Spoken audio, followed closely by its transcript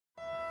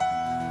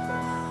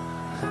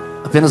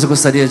Apenas eu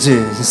gostaria de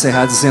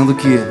encerrar dizendo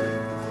que,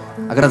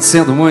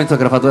 agradecendo muito a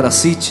gravadora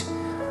CIT,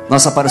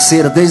 nossa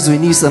parceira desde o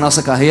início da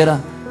nossa carreira,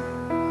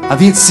 há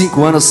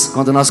 25 anos,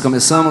 quando nós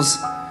começamos.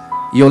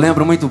 E eu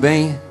lembro muito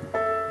bem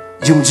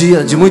de um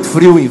dia de muito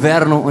frio,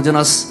 inverno, onde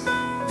nós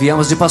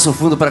viemos de Passo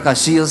Fundo para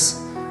Caxias,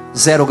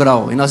 0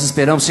 grau. E nós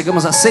esperamos,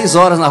 chegamos às 6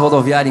 horas na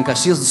rodoviária em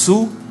Caxias do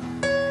Sul,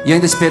 e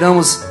ainda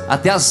esperamos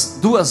até as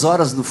 2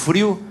 horas no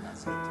frio,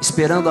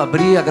 esperando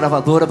abrir a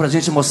gravadora para a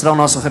gente mostrar o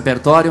nosso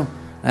repertório,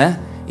 né?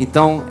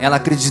 Então ela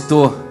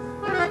acreditou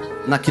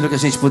naquilo que a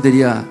gente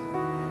poderia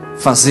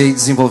fazer e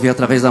desenvolver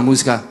através da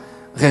música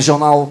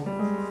regional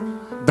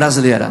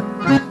brasileira.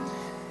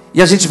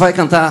 E a gente vai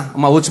cantar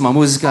uma última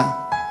música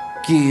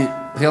que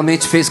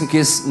realmente fez com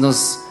que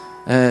nós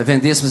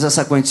vendêssemos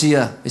essa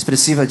quantia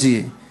expressiva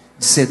de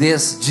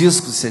CDs,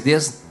 discos de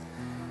CDs,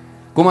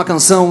 com uma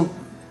canção,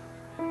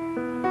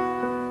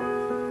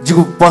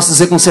 posso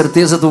dizer com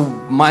certeza, do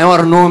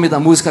maior nome da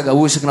música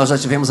gaúcha que nós já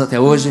tivemos até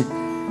hoje,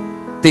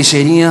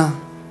 Teixeirinha.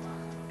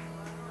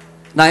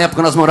 Na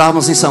época nós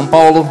morávamos em São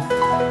Paulo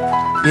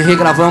e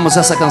regravamos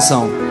essa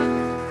canção.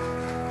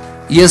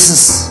 E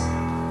esses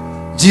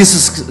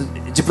discos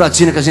de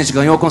platina que a gente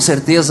ganhou, com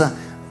certeza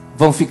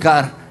vão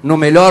ficar no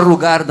melhor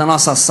lugar das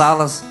nossas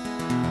salas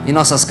e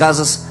nossas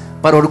casas,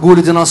 para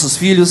orgulho de nossos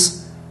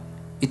filhos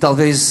e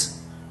talvez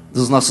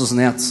dos nossos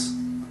netos.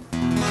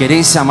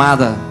 Querência,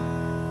 amada.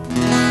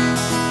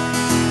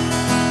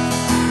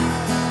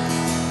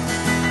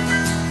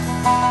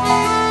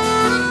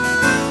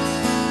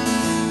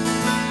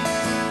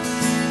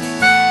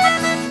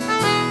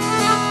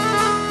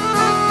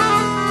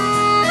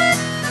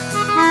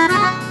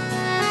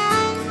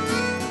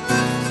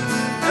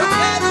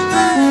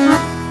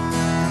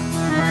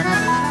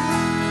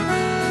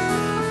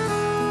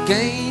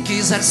 Quem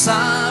quiser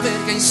saber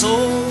quem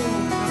sou,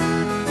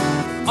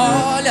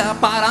 olha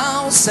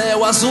para o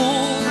céu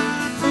azul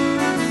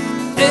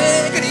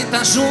e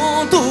grita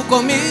junto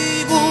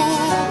comigo: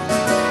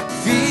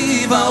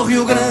 viva o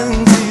Rio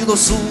Grande do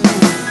Sul!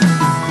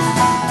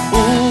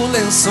 O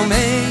lenço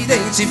me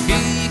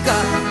identifica,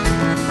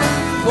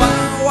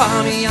 qual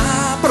a minha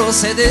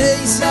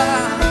procedência,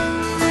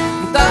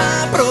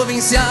 da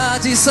província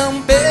de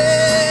São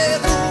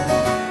Pedro,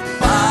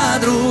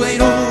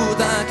 padroeiro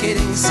da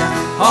Querência.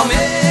 Ó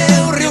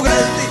meu Rio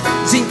Grande,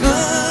 de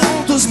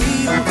encantos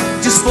mil,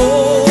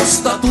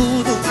 disposto a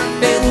tudo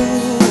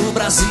pelo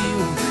Brasil.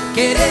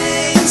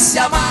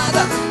 Querência,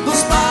 amada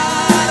dos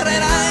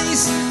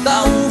parreirais,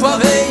 da uva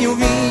vem o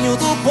vinho,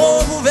 do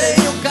povo vem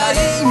o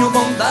carinho,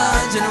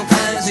 bondade não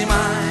pede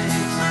mais.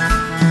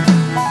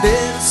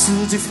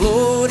 Berço de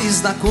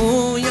Flores da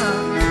Cunha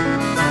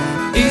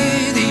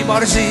e de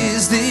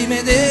Borges de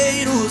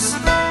Medeiros,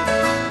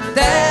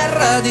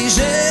 terra de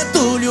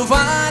Getúlio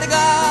Vargas,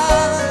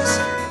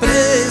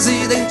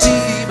 presidente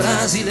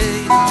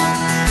brasileiro.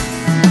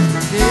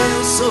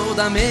 Eu sou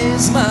da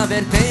mesma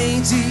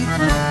vertente,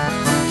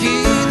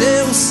 que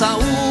Deus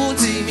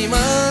saúde me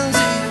mande,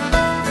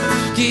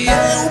 que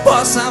eu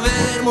possa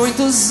ver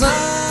muitos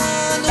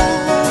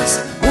anos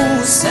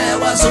o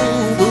céu azul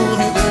do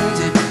Rio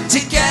Grande. Te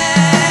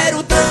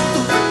quero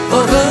tanto,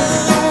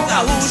 torrão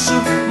gaúcho,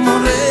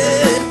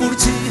 morrer por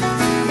ti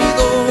me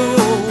dou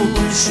o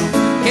luxo.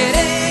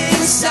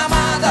 Querência,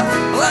 amada,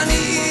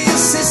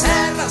 planícies,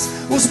 serras,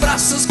 os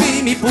braços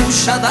que me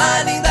puxa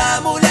da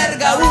linda mulher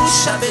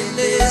gaúcha,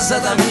 beleza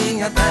da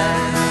minha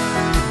terra.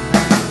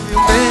 E o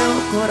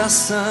meu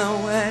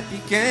coração é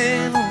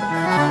pequeno,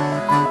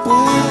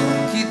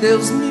 porque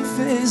Deus me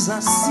fez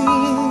assim.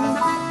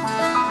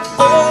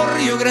 O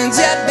Rio Grande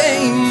é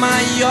bem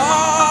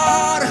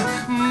maior,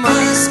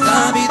 mas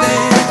cabe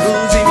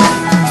dentro de mim.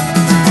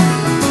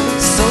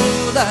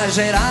 Sou da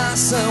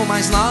geração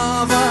mais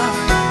nova,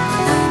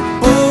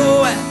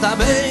 poeta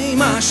bem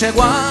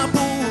macheguapo,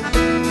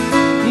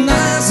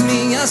 nas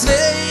minhas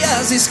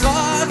veias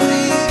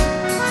escorre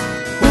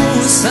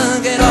o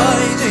sangue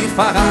herói de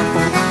farrapo.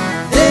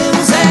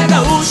 Deus é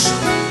gaúcho,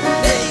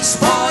 de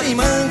espora e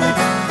mango,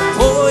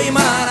 foi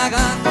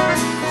maragato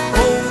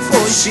ou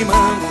foi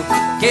chimango.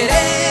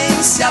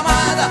 Querência,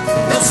 amada,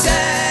 meu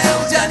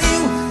céu de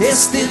anil,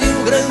 este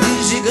Rio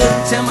Grande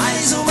gigante é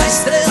mais uma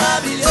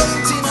estrela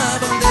brilhante na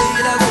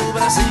bandeira do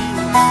Brasil.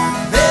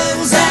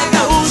 Deus é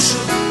gaúcho,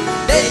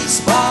 de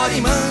espora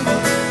e mango,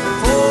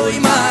 foi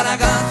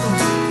maragato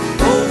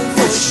ou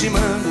foi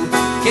chimango.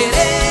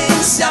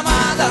 Querência,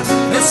 amada,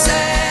 meu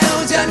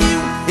céu de anil,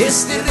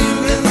 este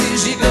Rio Grande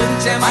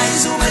gigante é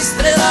mais uma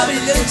estrela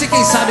brilhante.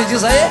 Quem sabe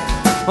diz aí?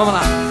 Vamos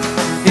lá.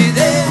 E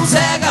Deus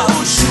é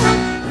gaúcho,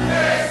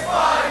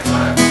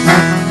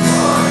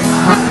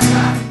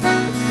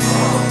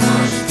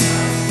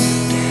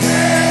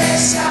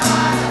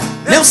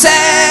 meu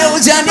céu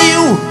de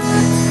anil.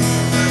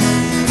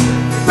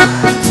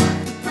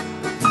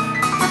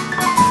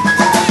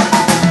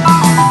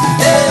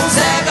 Deus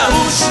é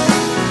gaúcho,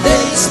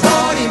 de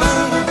espora e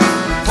mango,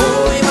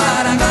 foi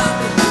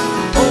maragato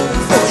ou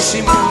foi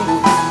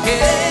chimango.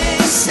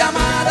 Querência,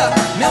 amada,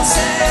 meu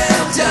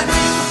céu de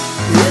anil,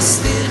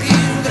 este Rio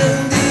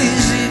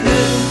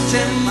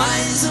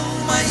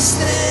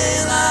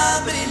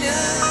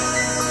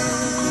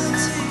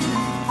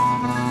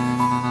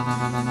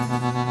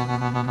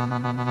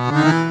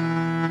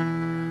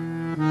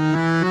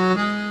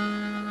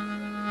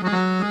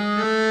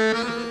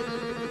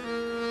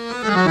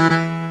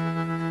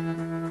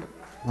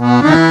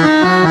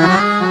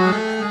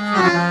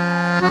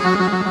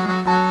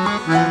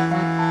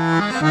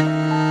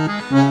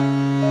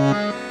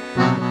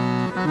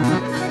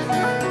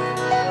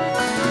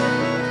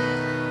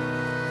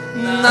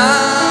na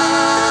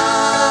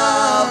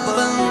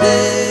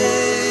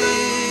bandeira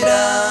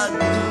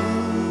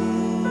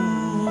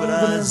do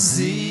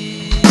Brasil.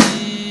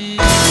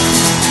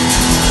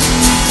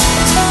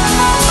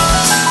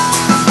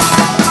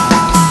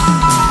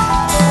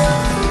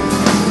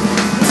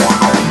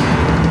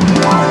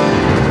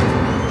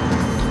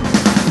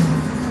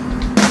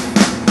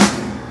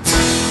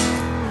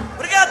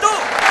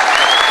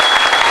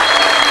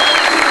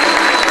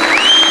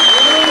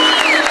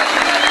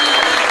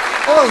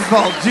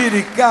 Oswaldir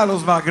e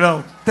Carlos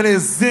Magrão,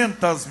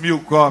 300 mil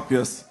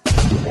cópias.